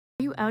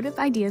Are you out of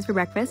ideas for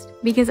breakfast?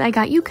 Because I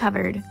got you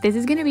covered. This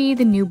is gonna be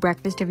the new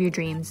breakfast of your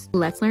dreams.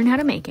 Let's learn how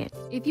to make it.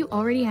 If you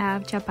already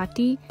have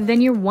chapati,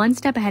 then you're one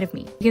step ahead of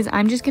me because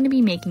I'm just gonna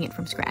be making it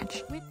from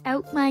scratch.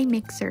 Without my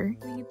mixer,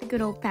 doing it the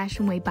good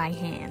old-fashioned way by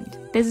hand.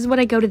 This is what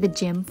I go to the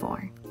gym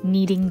for,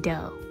 kneading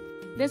dough.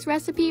 This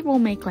recipe will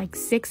make like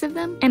 6 of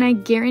them, and I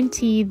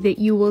guarantee that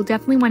you will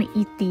definitely want to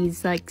eat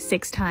these like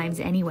 6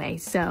 times anyway,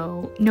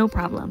 so no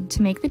problem.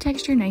 To make the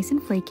texture nice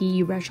and flaky,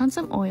 you brush on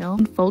some oil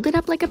and fold it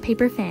up like a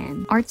paper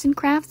fan, arts and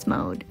crafts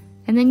mode.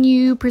 And then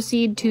you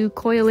proceed to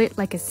coil it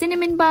like a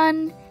cinnamon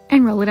bun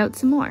and roll it out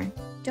some more.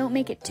 Don't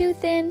make it too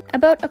thin,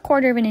 about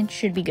 1/4 of an inch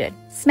should be good.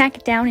 Smack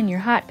it down in your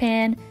hot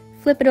pan,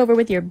 flip it over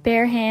with your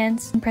bare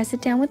hands, and press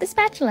it down with a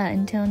spatula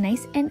until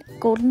nice and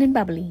golden and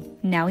bubbly.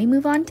 Now we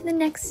move on to the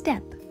next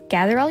step.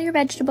 Gather all your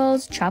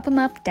vegetables, chop them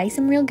up, dice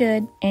them real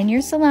good, and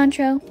your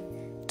cilantro,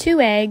 2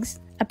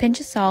 eggs, a pinch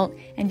of salt,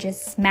 and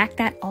just smack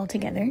that all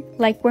together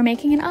like we're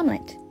making an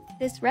omelet.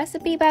 This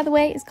recipe, by the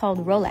way, is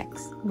called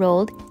Rolex,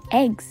 rolled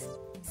eggs.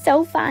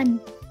 So fun!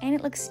 And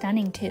it looks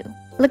stunning too.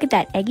 Look at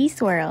that eggy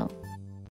swirl.